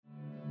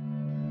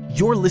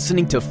You're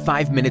listening to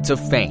 5 Minutes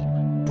of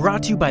Fame,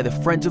 brought to you by the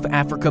Friends of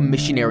Africa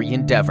Missionary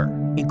Endeavor,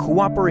 in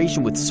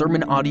cooperation with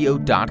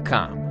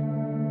SermonAudio.com.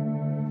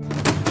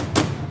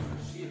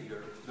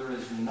 There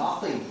is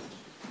nothing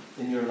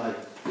in your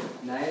life.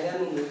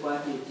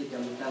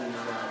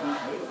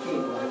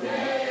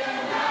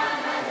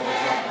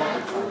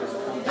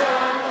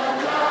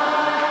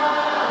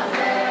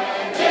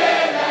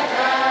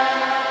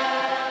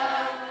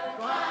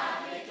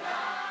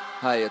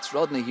 Hi, it's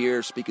Rodney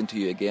here speaking to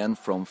you again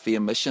from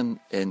Fame Mission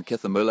in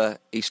Kithamula,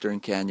 Eastern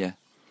Kenya.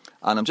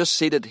 And I'm just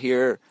seated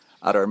here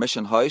at our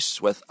mission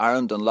house with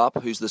Aaron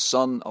Dunlop, who's the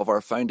son of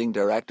our founding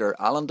director,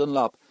 Alan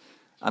Dunlop.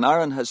 And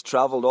Aaron has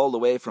travelled all the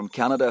way from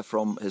Canada,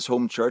 from his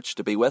home church,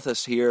 to be with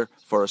us here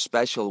for a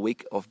special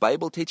week of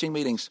Bible teaching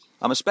meetings.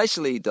 I'm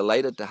especially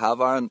delighted to have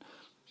Aaron.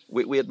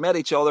 We had met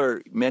each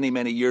other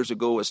many years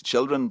ago as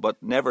children,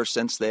 but never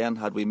since then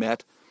had we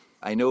met.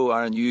 I know,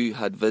 Aaron, you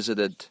had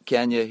visited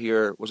Kenya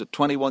here, was it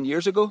 21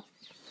 years ago?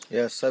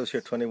 Yes, I was here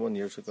 21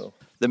 years ago.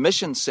 The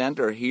mission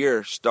centre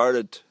here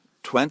started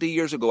 20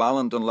 years ago.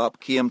 Alan Dunlop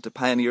came to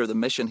pioneer the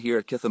mission here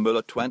at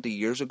Kithamula 20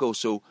 years ago.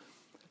 So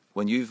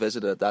when you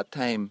visited at that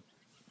time,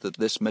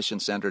 this mission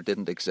centre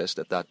didn't exist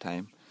at that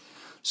time.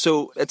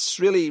 So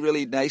it's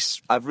really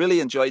nice. I've really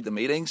enjoyed the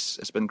meetings.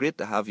 It's been great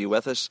to have you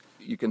with us.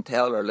 You can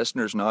tell our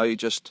listeners now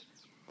just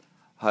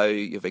how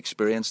you've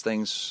experienced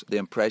things, the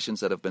impressions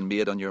that have been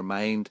made on your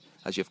mind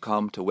as you've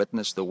come to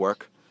witness the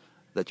work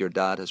that your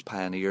dad has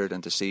pioneered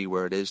and to see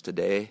where it is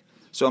today.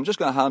 So I'm just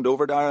going to hand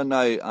over to Aaron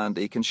now, and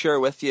he can share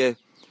with you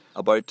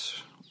about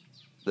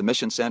the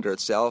mission centre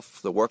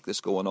itself, the work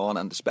that's going on,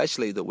 and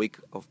especially the week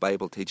of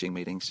Bible teaching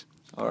meetings.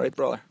 All right,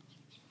 brother.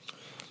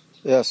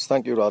 Yes,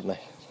 thank you, Rodney.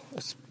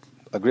 It's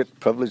a great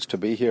privilege to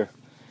be here.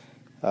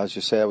 As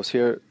you say, I was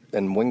here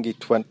in Wingi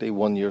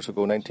 21 years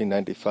ago,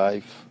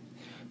 1995.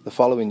 The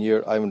following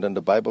year, I went into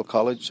Bible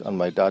college, and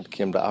my dad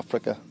came to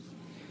Africa.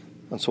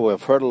 And so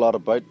I've heard a lot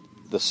about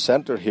the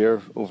centre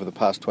here over the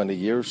past 20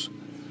 years,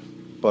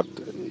 but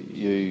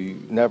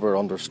you never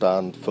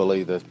understand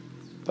fully the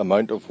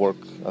amount of work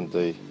and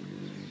the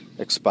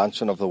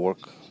expansion of the work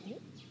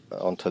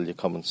until you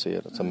come and see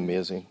it. It's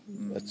amazing.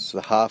 It's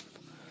the half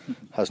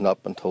has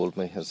not been told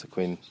me, as the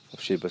Queen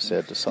of Sheba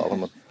said to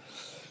Solomon,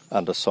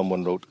 and as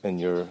someone wrote in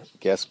your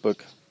guest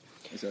book.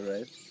 Is that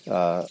right?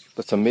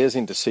 It's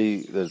amazing to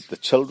see the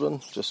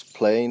children just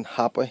playing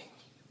happy,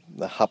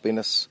 the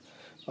happiness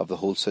of the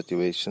whole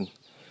situation,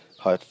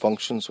 how it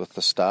functions with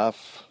the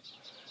staff,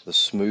 the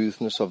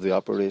smoothness of the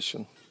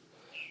operation,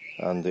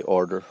 and the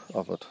order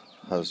of it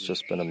has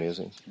just been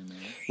amazing. Mm-hmm.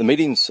 The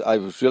meetings, I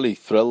was really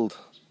thrilled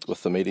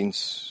with the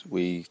meetings.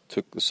 We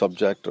took the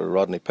subject, or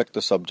Rodney picked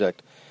the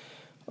subject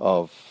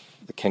of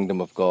the Kingdom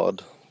of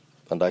God,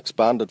 and I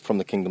expanded from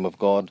the Kingdom of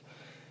God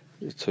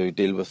to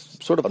deal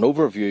with sort of an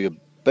overview, a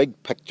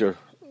big picture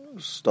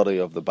study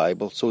of the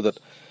Bible, so that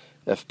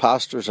if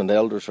pastors and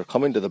elders are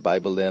coming to the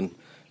Bible, then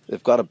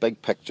they've got a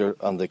big picture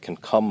and they can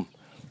come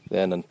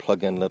then and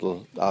plug in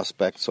little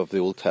aspects of the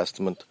Old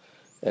Testament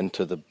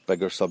into the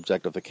bigger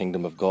subject of the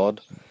Kingdom of God.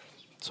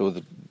 So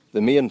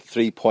the main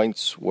 3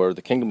 points were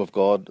the Kingdom of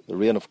God, the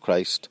reign of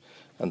Christ,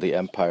 and the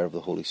empire of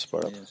the Holy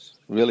Spirit. Yes.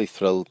 Really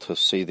thrilled to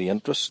see the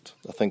interest.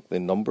 I think the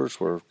numbers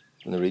were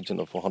in the region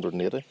of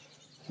 180.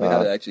 We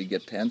had to actually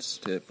get tents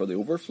for the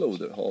overflow.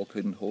 The hall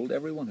couldn't hold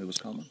everyone who was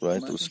coming.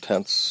 Right, there was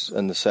tents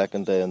in the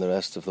second day and the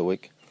rest of the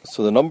week.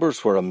 So the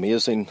numbers were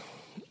amazing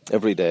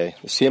every day.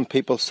 The same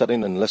people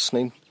sitting and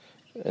listening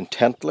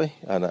intently.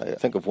 And I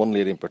think of one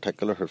lady in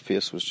particular, her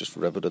face was just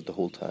riveted the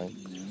whole time.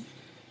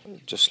 Mm-hmm.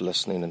 Just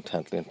listening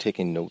intently and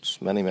taking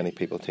notes. Many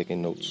people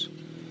taking notes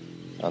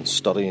and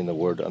studying the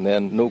Word. And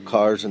then no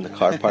cars in the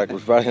car park. It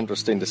was very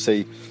interesting to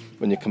see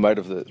when you come out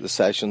of the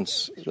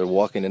sessions, they're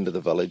walking into the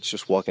village,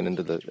 just walking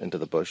into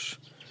the bush,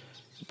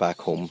 back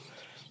home.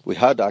 We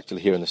had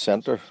actually here in the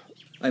centre.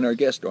 And our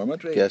guest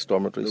dormitories.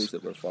 Those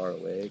that were far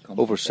away.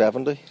 Over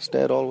 70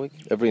 stayed all week.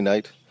 Every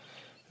night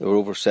there were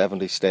over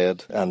 70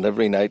 stayed. And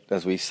every night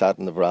as we sat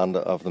in the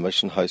veranda of the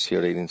mission house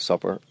here eating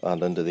supper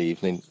and into the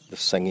evening, the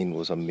singing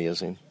was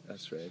amazing.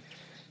 That's right.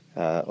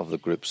 Of the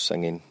groups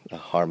singing,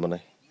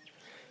 harmony.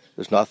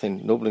 There's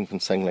nobody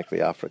can sing like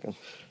the African.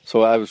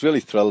 So I was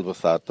really thrilled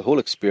with that. The whole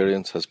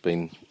experience has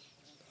been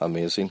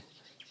amazing,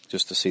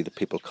 just to see the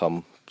people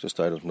come just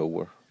out of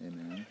nowhere.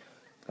 Amen.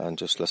 And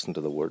just listen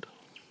to the Word.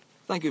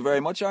 Thank you very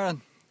much,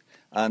 Aaron.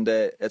 And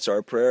it's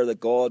our prayer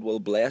that God will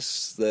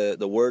bless the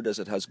Word as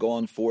it has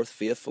gone forth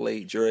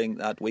faithfully during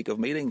that week of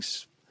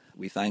meetings.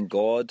 We thank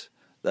God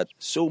that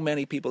so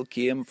many people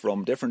came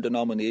from different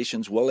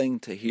denominations willing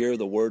to hear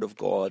the Word of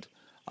God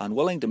and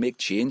willing to make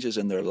changes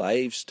in their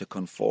lives to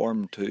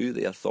conform to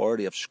the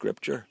authority of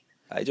Scripture.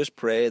 I just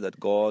pray that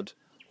God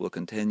will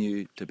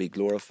continue to be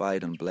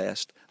glorified and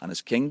blessed, and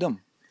His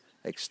kingdom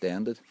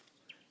extended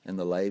in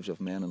the lives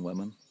of men and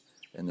women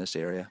in this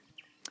area.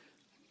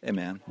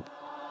 Amen.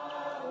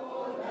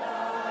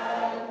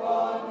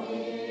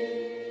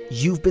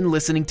 You've been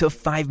listening to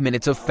 5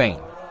 Minutes of Fame,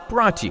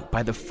 brought to you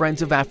by the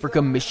Friends of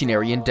Africa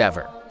Missionary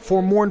Endeavor.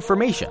 For more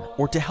information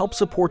or to help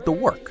support the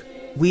work,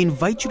 We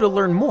invite you to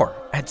learn more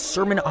at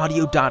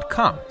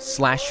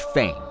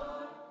sermonaudio.com/fame.